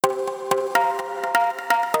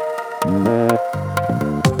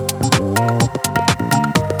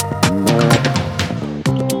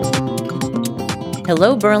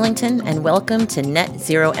Hello, Burlington, and welcome to Net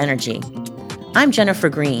Zero Energy. I'm Jennifer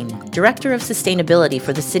Green, Director of Sustainability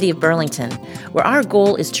for the City of Burlington, where our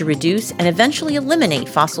goal is to reduce and eventually eliminate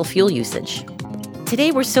fossil fuel usage.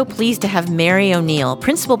 Today, we're so pleased to have Mary O'Neill,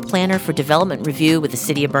 Principal Planner for Development Review with the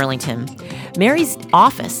City of Burlington. Mary's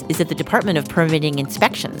office is at the Department of Permitting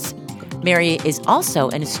Inspections. Mary is also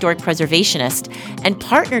an historic preservationist and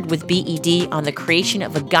partnered with BED on the creation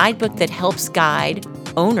of a guidebook that helps guide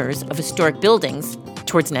owners of historic buildings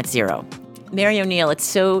towards net zero. Mary O'Neill, it's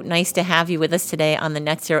so nice to have you with us today on the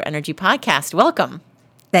Net Zero Energy Podcast. Welcome.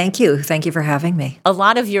 Thank you. Thank you for having me. A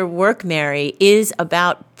lot of your work, Mary, is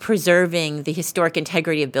about preserving the historic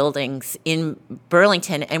integrity of buildings in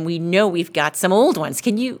Burlington, and we know we've got some old ones.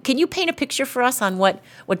 Can you paint a picture for us on what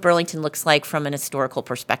Burlington looks like from an historical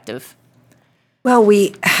perspective? Well,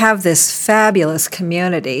 we have this fabulous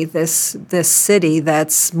community, this city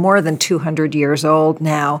that's more than 200 years old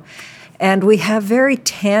now, and we have very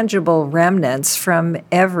tangible remnants from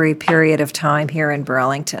every period of time here in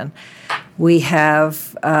Burlington. We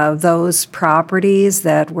have those properties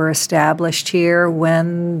that were established here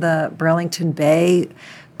when the Burlington Bay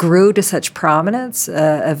grew to such prominence,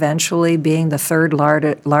 eventually being the third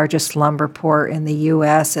largest lumber port in the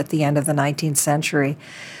U.S. at the end of the 19th century.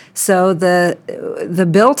 So the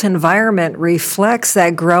built environment reflects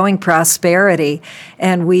that growing prosperity,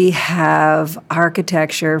 and we have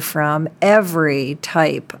architecture from every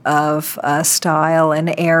type of style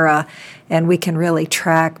and era, and we can really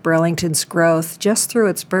track Burlington's growth just through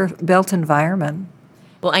its built environment.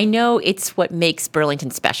 Well, I know it's what makes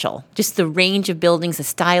Burlington special, just the range of buildings, the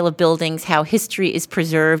style of buildings, how history is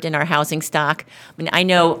preserved in our housing stock. I mean, I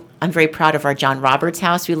know I'm very proud of our John Roberts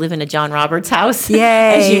house. We live in a John Roberts house,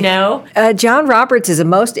 Yay. As you know. John Roberts is a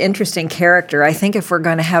most interesting character. I think if we're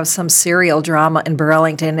going to have some serial drama in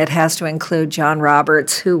Burlington, it has to include John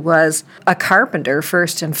Roberts, who was a carpenter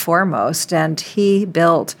first and foremost, and he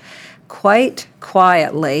built quite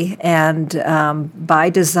quietly and by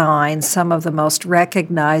design some of the most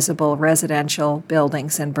recognizable residential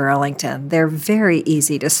buildings in Burlington. They're very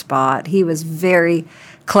easy to spot. He was very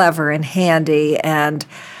clever and handy, and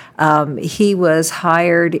he was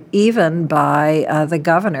hired even by the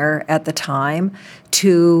governor at the time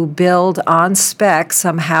to build on spec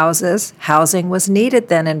some houses. Housing was needed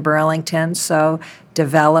then in Burlington, so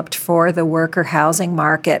developed for the worker housing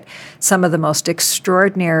market some of the most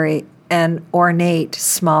extraordinary and ornate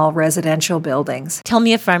small residential buildings. Tell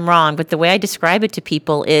me if I'm wrong, but the way I describe it to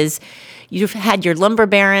people is you've had your lumber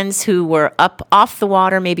barons who were up off the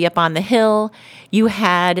water, maybe up on the hill. You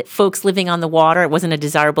had folks living on the water. It wasn't a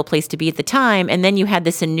desirable place to be at the time. And then you had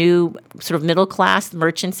this new sort of middle class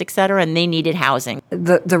merchants, et cetera, and they needed housing.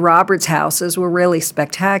 The Roberts houses were really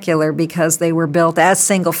spectacular because they were built as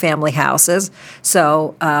single-family houses.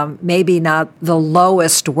 So maybe not the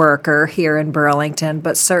lowest worker here in Burlington,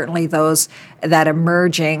 but certainly that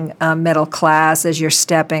emerging middle class as you're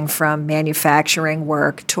stepping from manufacturing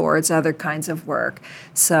work towards other kinds of work.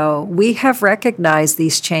 So we have recognized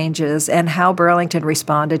these changes and how Burlington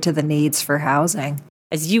responded to the needs for housing.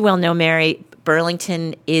 As you well know, Mary,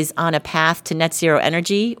 Burlington is on a path to net zero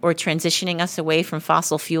energy, or transitioning us away from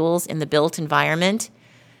fossil fuels in the built environment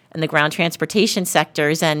and the ground transportation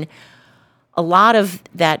sectors. And a lot of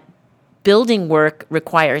that building work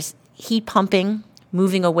requires heat pumping,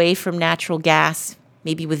 moving away from natural gas,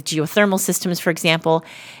 maybe with geothermal systems, for example,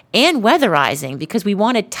 and weatherizing, because we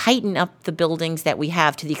want to tighten up the buildings that we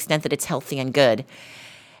have to the extent that it's healthy and good.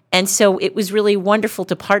 And so it was really wonderful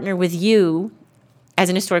to partner with you as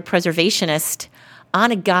an historic preservationist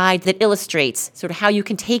on a guide that illustrates sort of how you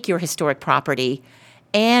can take your historic property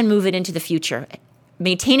and move it into the future,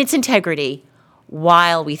 maintain its integrity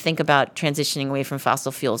while we think about transitioning away from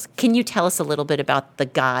fossil fuels. Can you tell us a little bit about the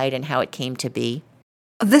guide and how it came to be?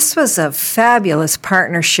 This was a fabulous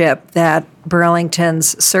partnership that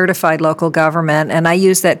Burlington's certified local government, and I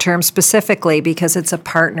use that term specifically because it's a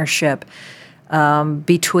partnership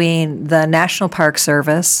between the National Park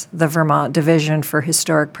Service, the Vermont Division for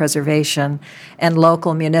Historic Preservation, and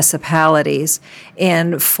local municipalities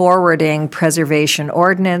in forwarding preservation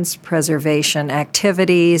ordinance, preservation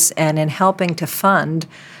activities, and in helping to fund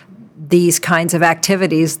these kinds of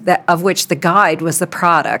activities of which the guide was the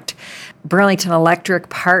product. Burlington Electric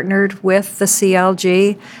partnered with the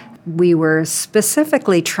CLG. We were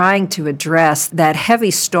specifically trying to address that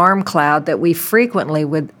heavy storm cloud that we frequently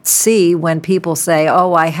would see when people say,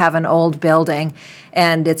 oh, I have an old building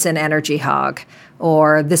and it's an energy hog,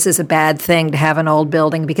 or this is a bad thing to have an old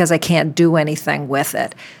building because I can't do anything with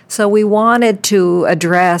it. So we wanted to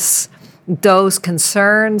address those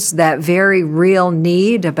concerns, that very real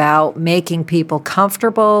need about making people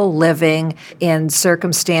comfortable living in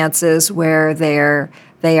circumstances where they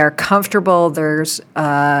are comfortable, there's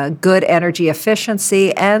good energy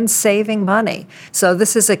efficiency, and saving money. So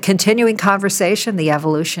this is a continuing conversation. The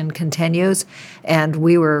evolution continues, and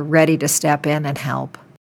we were ready to step in and help.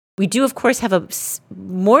 We do, of course, have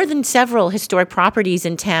more than several historic properties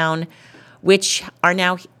in town which are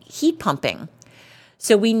now heat pumping.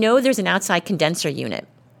 So we know there's an outside condenser unit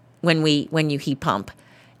when you heat pump.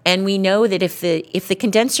 And we know that if the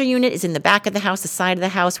condenser unit is in the back of the house, the side of the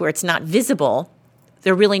house where it's not visible,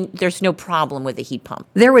 there's no problem with the heat pump.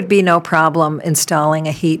 There would be no problem installing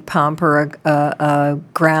a heat pump or a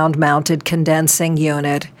ground-mounted condensing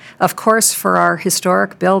unit. Of course, for our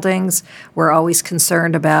historic buildings, we're always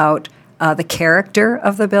concerned about the character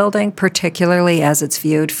of the building, particularly as it's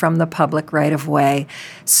viewed from the public right-of-way.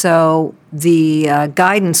 So the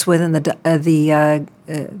guidance within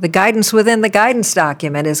the guidance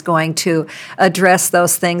document is going to address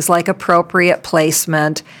those things like appropriate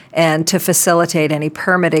placement and to facilitate any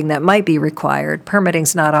permitting that might be required.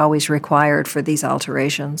 Permitting's not always required for these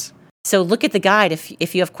alterations. So look at the guide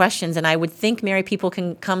if you have questions, and I would think, Mary, people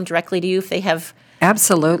can come directly to you if they have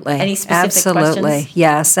Absolutely. any specific questions.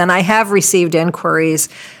 Yes. And I have received inquiries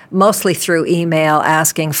mostly through email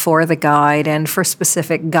asking for the guide and for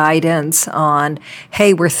specific guidance on,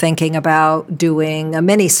 hey, we're thinking about doing a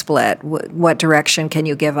mini split. What direction can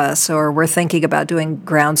you give us? Or we're thinking about doing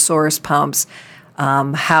ground source pumps.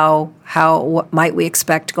 What might we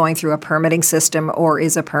expect going through a permitting system, or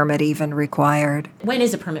is a permit even required? When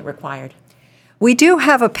is a permit required? We do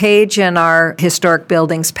have a page in our Historic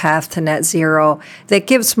Buildings Path to Net Zero that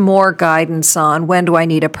gives more guidance on when do I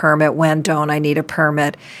need a permit, when don't I need a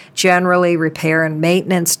permit. Generally, repair and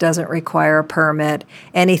maintenance doesn't require a permit.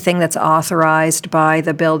 Anything that's authorized by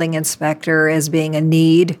the building inspector as being a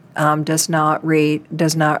need does not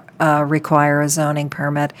require a zoning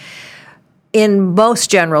permit. In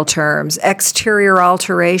most general terms, exterior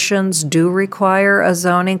alterations do require a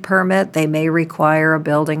zoning permit. They may require a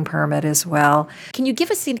building permit as well. Can you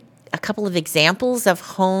give us a couple of examples of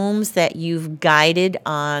homes that you've guided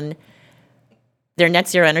on their net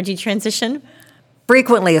zero energy transition?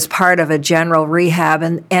 Frequently as part of a general rehab,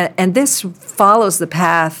 and this follows the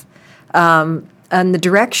path and the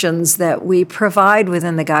directions that we provide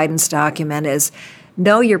within the guidance document is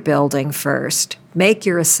know your building first. Make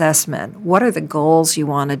your assessment. What are the goals you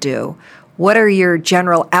want to do? What are your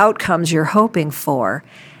general outcomes you're hoping for?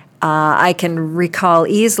 I can recall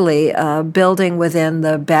easily a building within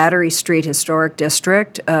the Battery Street Historic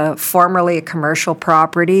District, formerly a commercial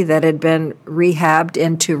property that had been rehabbed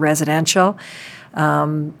into residential.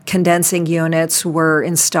 Condensing units were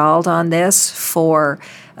installed on this for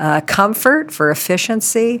comfort, for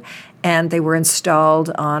efficiency, and they were installed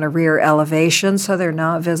on a rear elevation, so they're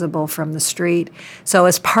not visible from the street. So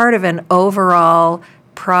as part of an overall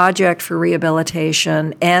project for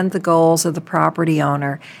rehabilitation and the goals of the property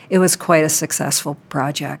owner, it was quite a successful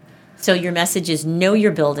project. So your message is know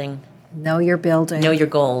your building. Know your building. Know your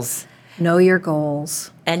goals. Know your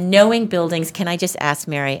goals. And knowing buildings, can I just ask,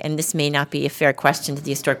 Mary, and this may not be a fair question to the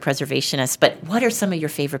historic preservationist, but what are some of your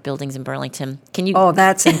favorite buildings in Burlington? Can you? Oh,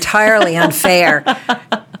 that's entirely unfair.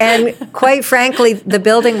 And quite frankly, the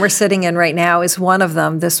building we're sitting in right now is one of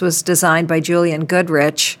them. This was designed by Julian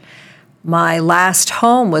Goodrich. My last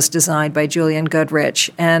home was designed by Julian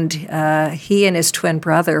Goodrich, and he and his twin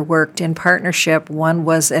brother worked in partnership. One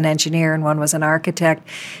was an engineer and one was an architect.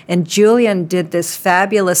 And Julian did this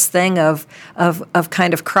fabulous thing of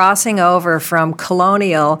kind of crossing over from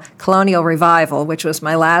colonial revival, which was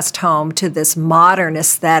my last home, to this modern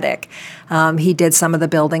aesthetic. He did some of the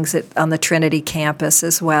buildings on the Trinity campus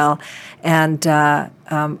as well. And I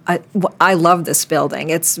love this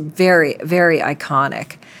building. It's very, very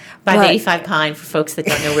iconic. 585 Pine, for folks that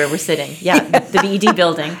don't know where we're sitting. Yeah, the BED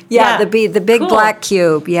building. The big cool. Black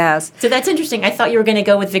cube, yes. So that's interesting. I thought you were going to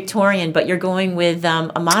go with Victorian, but you're going with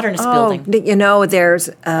a modernist building. You know, there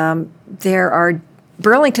are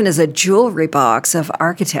Burlington is a jewelry box of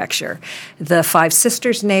architecture. The Five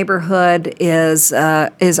Sisters neighborhood is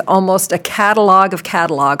almost a catalog of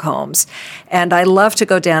catalog homes, and I love to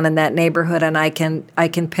go down in that neighborhood, and I can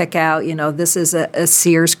pick out. You know, this is a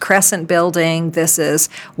Sears Crescent building. This is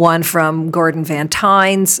one from Gordon Van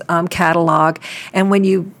Tyne's catalog, and when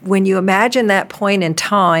you imagine that point in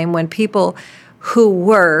time when people who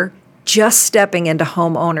were just stepping into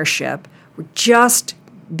home ownership were just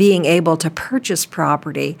being able to purchase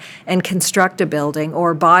property and construct a building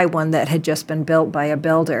or buy one that had just been built by a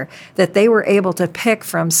builder, that they were able to pick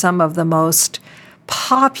from some of the most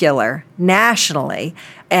popular nationally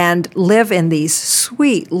and live in these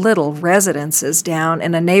sweet little residences down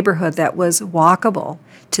in a neighborhood that was walkable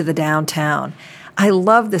to the downtown. I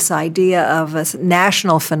love this idea of a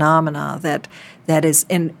national phenomena that is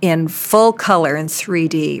in full color in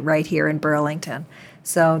 3D right here in Burlington.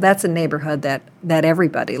 So that's a neighborhood that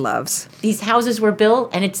everybody loves. These houses were built,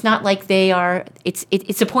 and it's not like they are,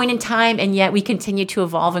 it's a point in time, and yet we continue to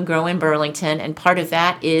evolve and grow in Burlington, and part of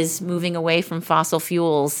that is moving away from fossil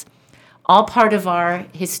fuels, all part of our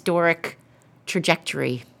historic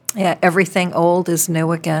trajectory. Yeah, everything old is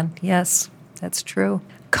new again. Yes, that's true.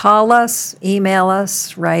 Call us, email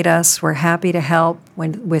us, write us. We're happy to help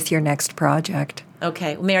with your next project.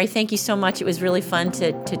 Okay. Well, Mary, thank you so much. It was really fun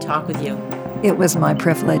to talk with you. It was my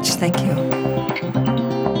privilege. Thank you.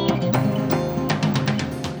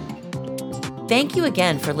 Thank you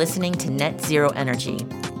again for listening to Net Zero Energy.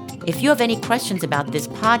 If you have any questions about this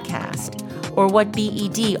podcast or what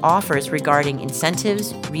BED offers regarding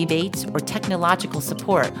incentives, rebates, or technological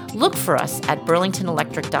support, look for us at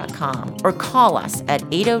burlingtonelectric.com or call us at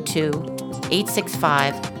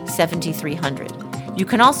 802-865-7300. You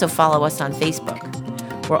can also follow us on Facebook.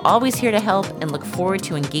 We're always here to help and look forward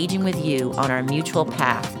to engaging with you on our mutual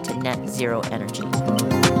path to net zero energy.